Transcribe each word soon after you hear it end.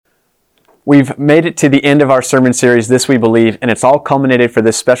We've made it to the end of our sermon series, This We Believe, and it's all culminated for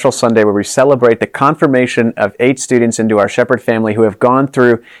this special Sunday where we celebrate the confirmation of 8 students into our Shepherd family who have gone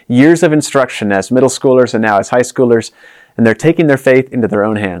through years of instruction as middle schoolers and now as high schoolers, and they're taking their faith into their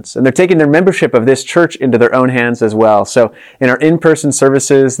own hands. And they're taking their membership of this church into their own hands as well. So in our in-person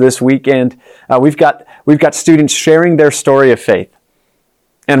services this weekend, we've got students sharing their story of faith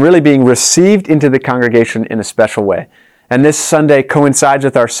and really being received into the congregation in a special way. And this Sunday coincides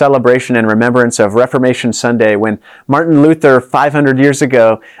with our celebration and remembrance of Reformation Sunday, when Martin Luther, 500 years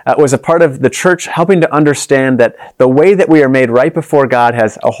ago, was a part of the church helping to understand that the way that we are made right before God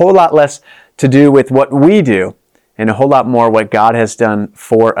has a whole lot less to do with what we do and a whole lot more what God has done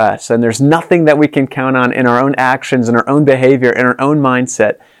for us. And there's nothing that we can count on in our own actions, in our own behavior, in our own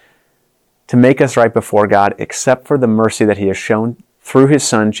mindset to make us right before God, except for the mercy that He has shown through His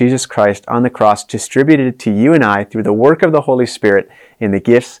Son, Jesus Christ, on the cross, distributed to you and I through the work of the Holy Spirit in the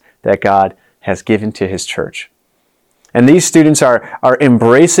gifts that God has given to His church. And these students are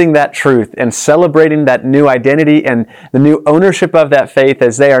embracing that truth and celebrating that new identity and the new ownership of that faith,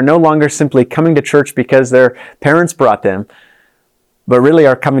 as they are no longer simply coming to church because their parents brought them, but really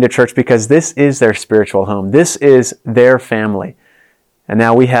are coming to church because this is their spiritual home. This is their family. And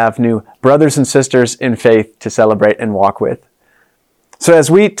now we have new brothers and sisters in faith to celebrate and walk with. So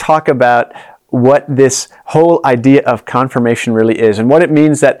as we talk about what this whole idea of confirmation really is and what it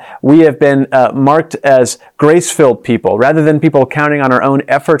means that we have been marked as grace-filled people rather than people counting on our own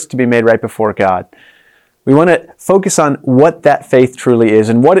efforts to be made right before God, we want to focus on what that faith truly is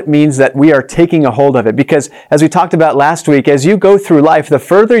and what it means that we are taking a hold of it. Because as we talked about last week, as you go through life, the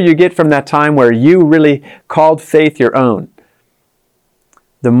further you get from that time where you really called faith your own,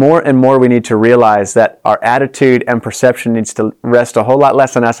 the more and more we need to realize that our attitude and perception needs to rest a whole lot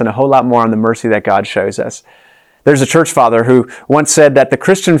less on us and a whole lot more on the mercy that God shows us. There's a church father who once said that the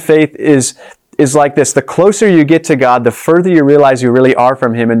Christian faith is like this. The closer you get to God, the further you realize you really are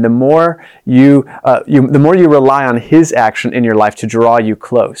from Him, and the more you rely on His action in your life to draw you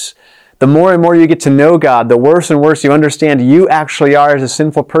close. The more and more you get to know God, the worse and worse you understand you actually are as a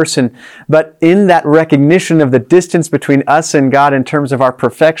sinful person. But in that recognition of the distance between us and God in terms of our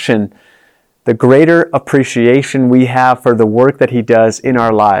perfection, the greater appreciation we have for the work that He does in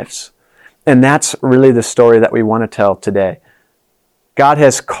our lives. And that's really the story that we want to tell today. God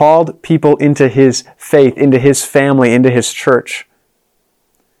has called people into His faith, into His family, into His church.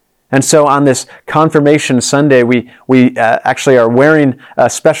 And so on this Confirmation Sunday, we actually are wearing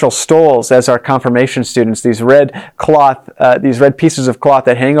special stoles as our confirmation students, these red pieces of cloth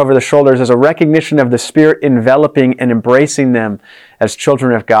that hang over the shoulders as a recognition of the Spirit enveloping and embracing them as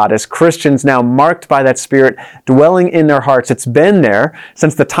children of God, as Christians now marked by that Spirit dwelling in their hearts. It's been there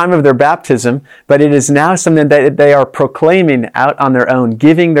since the time of their baptism, but it is now something that they are proclaiming out on their own,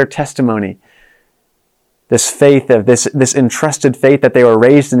 giving their testimony. This faith of this entrusted faith that they were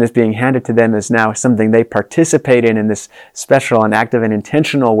raised in is being handed to them is now something they participate in this special and active and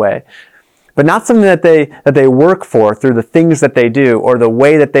intentional way. But not something that they work for through the things that they do or the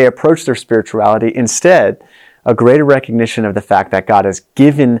way that they approach their spirituality. Instead, a greater recognition of the fact that God has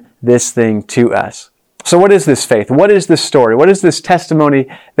given this thing to us. So what is this faith? What is this story? What is this testimony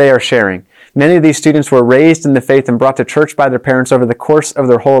they are sharing? Many of these students were raised in the faith and brought to church by their parents over the course of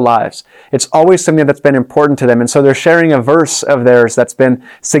their whole lives. It's always something that's been important to them, and so they're sharing a verse of theirs that's been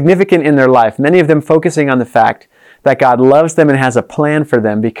significant in their life, many of them focusing on the fact that God loves them and has a plan for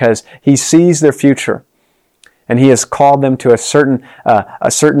them because He sees their future. And He has called them to a certain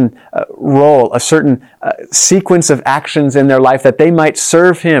role, a certain sequence of actions in their life that they might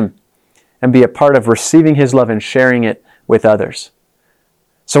serve Him and be a part of receiving His love and sharing it with others.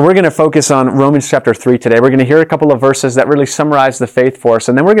 So we're going to focus on Romans chapter 3 today. We're going to hear a couple of verses that really summarize the faith for us,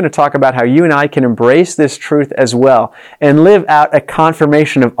 and then we're going to talk about how you and I can embrace this truth as well and live out a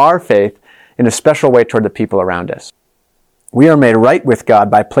confirmation of our faith in a special way toward the people around us. We are made right with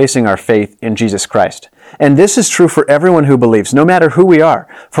God by placing our faith in Jesus Christ. And this is true for everyone who believes, no matter who we are.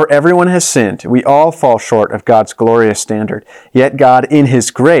 For everyone has sinned. We all fall short of God's glorious standard. Yet God, in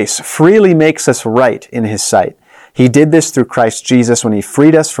His grace, freely makes us right in His sight. He did this through Christ Jesus when He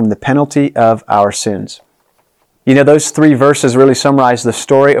freed us from the penalty of our sins. You know, those 3 verses really summarize the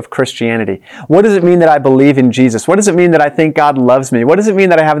story of Christianity. What does it mean that I believe in Jesus? What does it mean that I think God loves me? What does it mean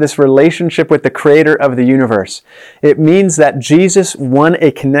that I have this relationship with the Creator of the universe? It means that Jesus won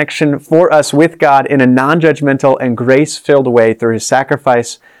a connection for us with God in a non-judgmental and grace-filled way through His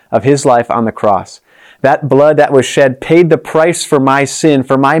sacrifice of His life on the cross. That blood that was shed paid the price for my sin,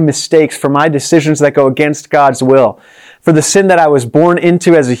 for my mistakes, for my decisions that go against God's will, for the sin that I was born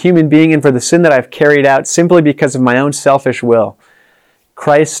into as a human being, and for the sin that I've carried out simply because of my own selfish will.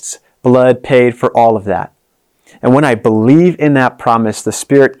 Christ's blood paid for all of that. And when I believe in that promise, the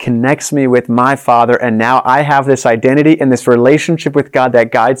Spirit connects me with my Father, and now I have this identity and this relationship with God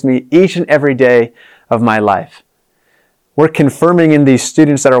that guides me each and every day of my life. We're confirming in these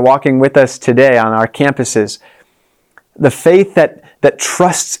students that are walking with us today on our campuses the faith that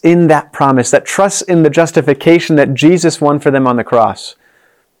trusts in that promise, that trusts in the justification that Jesus won for them on the cross.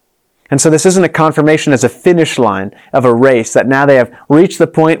 And so this isn't a confirmation as a finish line of a race, that now they have reached the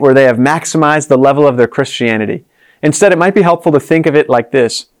point where they have maximized the level of their Christianity. Instead, it might be helpful to think of it like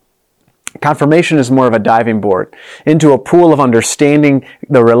this. Confirmation is more of a diving board into a pool of understanding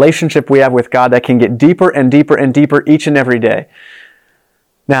the relationship we have with God that can get deeper and deeper and deeper each and every day.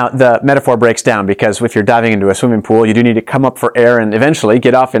 Now, the metaphor breaks down because if you're diving into a swimming pool, you do need to come up for air and eventually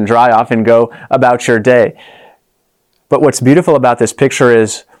get off and dry off and go about your day. But what's beautiful about this picture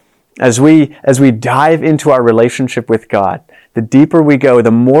is as we dive into our relationship with God, the deeper we go,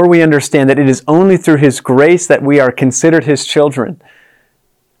 the more we understand that it is only through His grace that we are considered His children.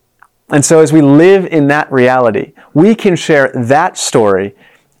 And so as we live in that reality, we can share that story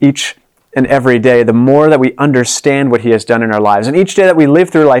each and every day, the more that we understand what He has done in our lives. And each day that we live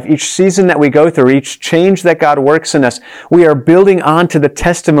through life, each season that we go through, each change that God works in us, we are building on to the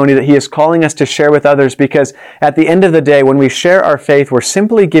testimony that He is calling us to share with others, because at the end of the day, when we share our faith, we're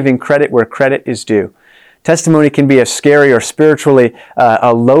simply giving credit where credit is due. Testimony can be a scary or spiritually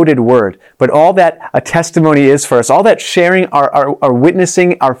a loaded word, but all that a testimony is for us, all that sharing our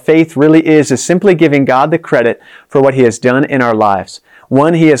witnessing our faith really is simply giving God the credit for what He has done in our lives.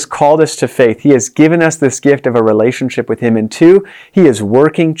 One, He has called us to faith. He has given us this gift of a relationship with Him. And two, He is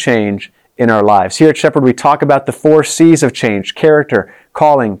working change in our lives. Here at Shepherd, we talk about the 4 C's of change: character,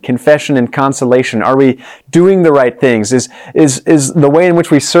 calling, confession, and consolation. Are we doing the right things? Is the way in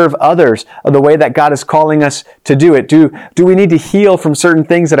which we serve others the way that God is calling us to do it? Do we need to heal from certain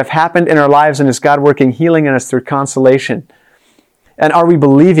things that have happened in our lives, and is God working healing in us through consolation? And are we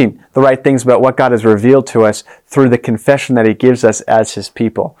believing the right things about what God has revealed to us through the confession that He gives us as His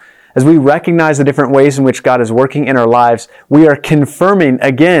people? As we recognize the different ways in which God is working in our lives, we are confirming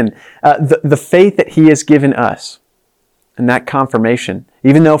again the faith that He has given us. And that confirmation,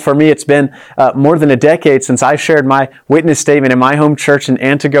 even though for me it's been more than a decade since I shared my witness statement in my home church in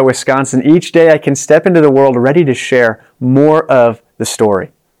Antigo, Wisconsin, each day I can step into the world ready to share more of the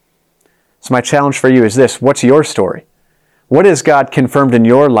story. So my challenge for you is this: what's your story? What has God confirmed in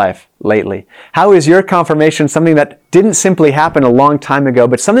your life lately? How is your confirmation something that didn't simply happen a long time ago,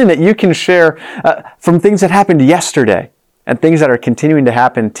 but something that you can share from things that happened yesterday and things that are continuing to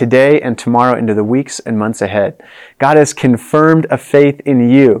happen today and tomorrow into the weeks and months ahead? God has confirmed a faith in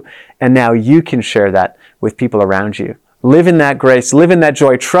you, and now you can share that with people around you. Live in that grace, live in that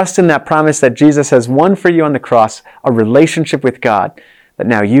joy, trust in that promise that Jesus has won for you on the cross, a relationship with God that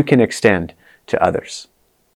now you can extend to others.